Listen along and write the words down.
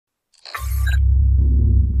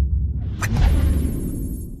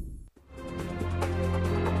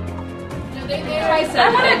I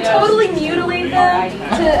want to totally mutilate them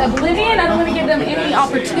to oblivion. I don't want to give them any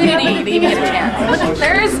opportunity to even get a chance.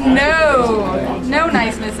 There is no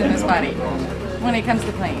niceness in this fight when it comes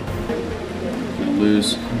to playing.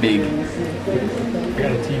 Lose big. We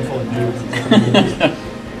got a team full of dudes.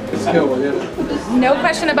 Let's go. No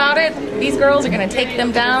question about it. These girls are going to take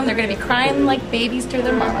them down. They're going to be crying like babies to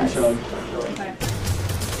their mamas.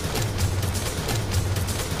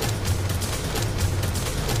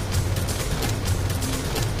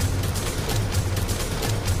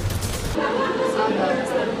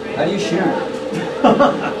 How do you shoot?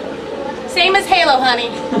 Same as Halo, honey.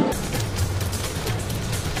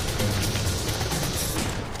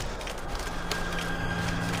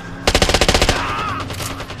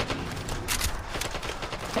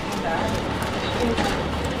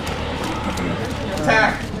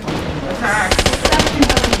 Attack! Attack!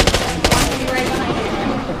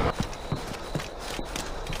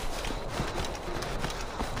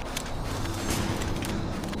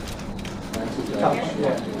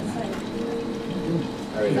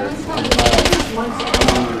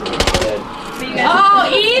 Oh,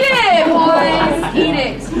 eat it, boys! Eat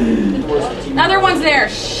it. Another one's there.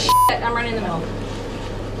 Shit, I'm running in the middle.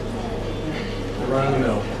 Run in the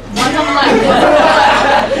middle. One's on the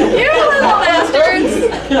left. You little bastards!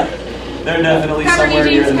 They're definitely Cover somewhere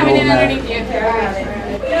near Eugene's the coming middle in of underneath you.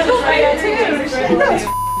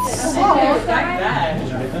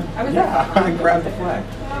 I grabbed the flag.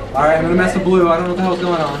 Alright, I'm gonna mess with blue. I don't know what the hell's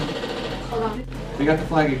going on. We got the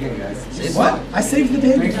flag again, guys. What? I saved the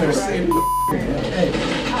day. Thanks for saving the Hey,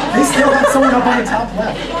 they still have someone up on the top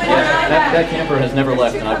left. Yeah, that camper has never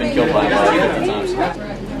left, and I've been killed by him about 50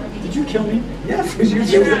 times. Did you kill me? Yes, because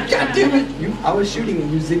you God damn it! I was shooting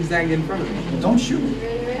and you zigzagged in front of me. Well, don't shoot me.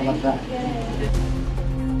 How about that?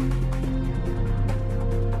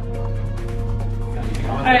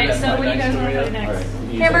 Alright, so what do you guys want to play next?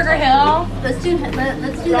 Hamburger Hill. Let's do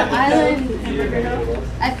the island.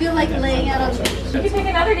 I feel like laying out on. You can take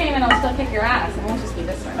another game and I'll still kick your ass. It won't just be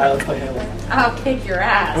this one. Alright, let's play Halo. I'll kick your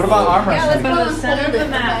ass. What about arm Yeah, let's wrestling? go the and center hold of the it.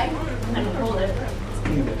 map. Okay? I can hold it.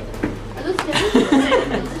 Are those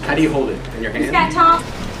finished? How do you hold it? In your Who's hand? got top?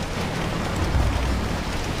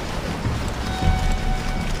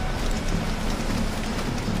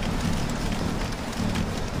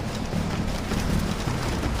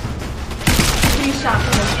 Three shots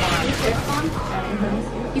from this one.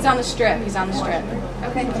 He's on the strip. He's on the strip.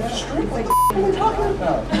 Okay. What are you talking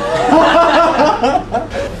about?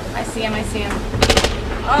 I see him. I see him.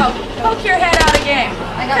 Oh, poke your head out again.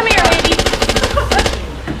 Come here, baby.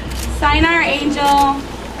 Sayonara, Angel.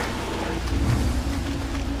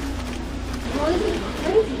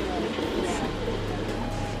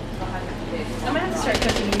 I'm gonna have to start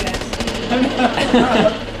coaching you guys.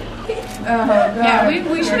 Yeah,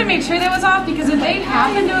 we should have made sure that was off because if they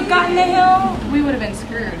happened to have gotten the hill, we would have been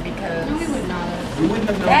screwed because We would not have. We wouldn't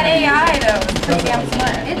have known. that AI though was pretty damn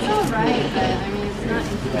smart. It's alright, but I mean, it's not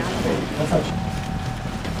insurmountable. That's not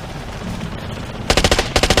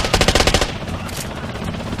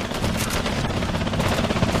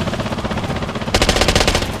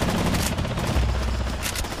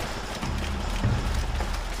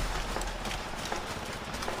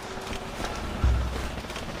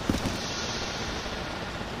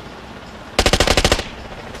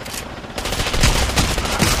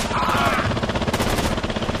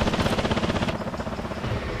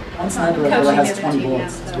one sniper rifle has 20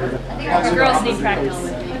 bullets. It's weird. The girls need Frag Dolls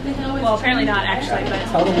with me. Well, apparently not actually, but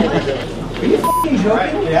Tell them what they're doing. Are you fucking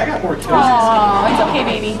joking? Yeah, I got more kills. Oh, it's okay,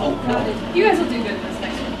 baby. you guys will do good in this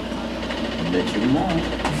next one. Bet you won't.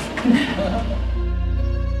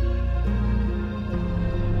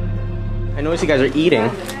 I notice you guys are eating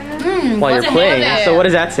while you're What's a playing. handicap? So what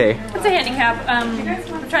does that say? It's a handicap.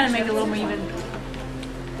 We're trying to make it a little more even.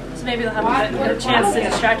 So maybe they'll have a chance to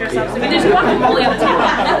distract ourselves. I mean, there's guacamole on the table.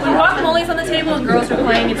 When guacamole's on the table and girls are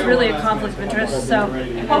playing, it's really a conflict of interest. So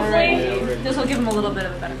hopefully this will give them a little bit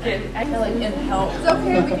of a benefit. I feel like it helps. It's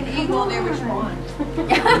okay, we can eat whatever we want.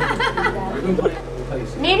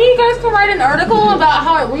 Maybe you guys can write an article about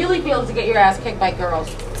how it really feels to get your ass kicked by girls.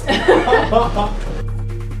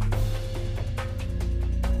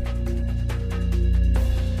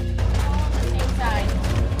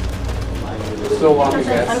 Still walking,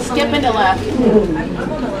 guys. I'm skipping to left.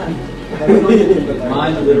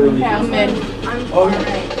 Mine literally. Okay, I'm mid. Oh,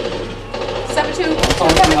 7-2. Two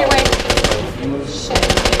coming your way. Shit.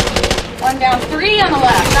 One down. 3 on the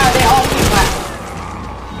left. No, they all keep left.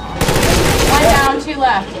 1 down, 2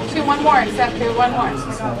 left. 2, 1 more. Except there's 1 more.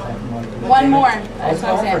 1 more. I was That's what I'm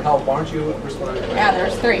calling for saying. help. Why aren't you responding? Yeah,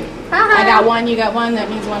 there's 3. I got 1. You got 1. That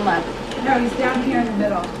means 1 left. No, he's down here in the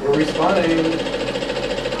middle. We're respawning.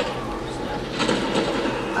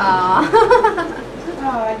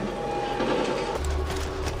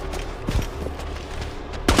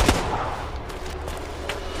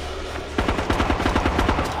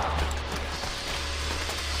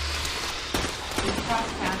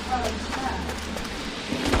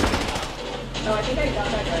 Oh, I think I got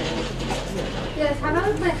that right. Yes, how about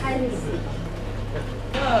we play hide and seek?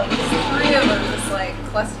 Oh, there's 3 of them just like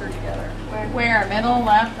clustered together. Where? Middle,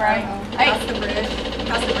 left, right? Past the bridge.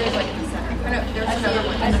 Past the bridge, like in the center. Oh no, there's another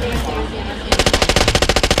one. I see.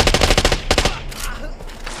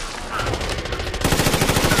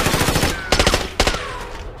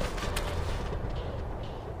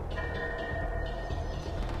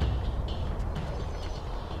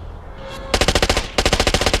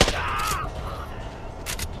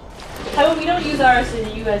 How about we don't use ours so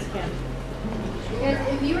you guys can? Because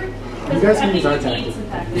if you were, You guys can use our tactics.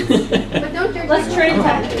 but don't judge. Let's trade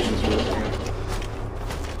tactics.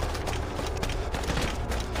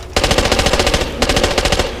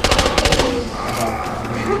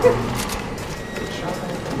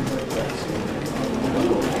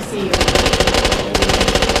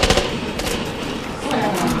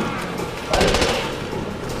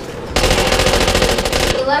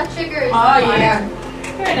 The left trigger is. Oh, yeah.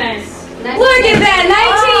 Very nice. Nice. Look at that!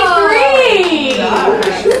 19-3!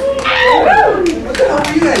 What the hell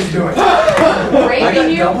are you guys doing? Breaking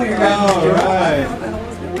you. Alright.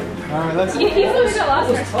 Alright, let's. He's the one that lost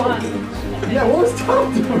our spawn. Yeah, what was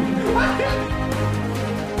Tom doing?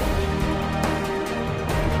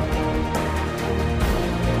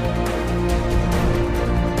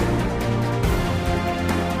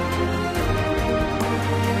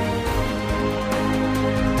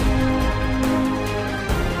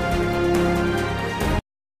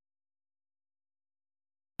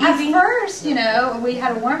 At first, you know, we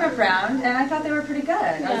had a warm-up round, and I thought they were pretty good.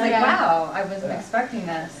 I was like, wow, I wasn't expecting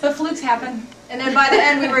this. But flukes happen. And then by the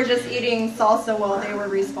end, we were just eating salsa while they were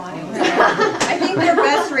respawning. So I think their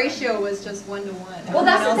best ratio was just 1 to 1. Well,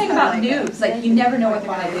 that's the thing about noobs. Like, you never know what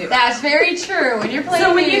they're going to do. That's very true. When you're playing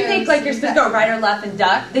So when you noobs, think, like, you're supposed to go right or left and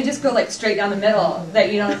duck, they just go, like, straight down the middle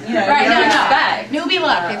that you don't, you know, Right, you don't no, expect. no. Newbie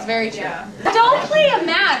luck, it's very true. Don't play a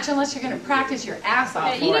match unless you're going to practice your ass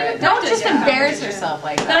off you for never it. Don't practice, just yeah. embarrass yourself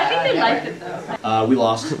like But that. I think they liked it though. We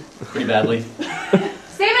lost pretty badly.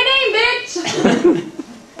 Say my name, bitch!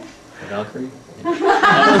 Valkyrie.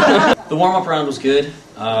 The warm-up round was good.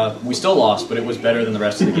 We still lost, but it was better than the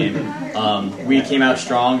rest of the game. We came out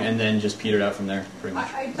strong and then just petered out from there, pretty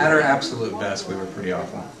much. At our absolute best, we were pretty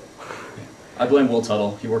awful. I blame Will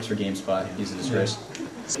Tuttle. He works for GameSpot. He's a disgrace.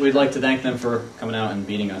 We'd like to thank them for coming out and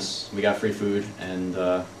beating us. We got free food, and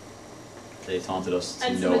they taunted us to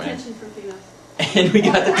And some no end. attention from females. And we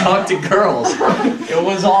got to talk to girls. It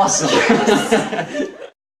was awesome.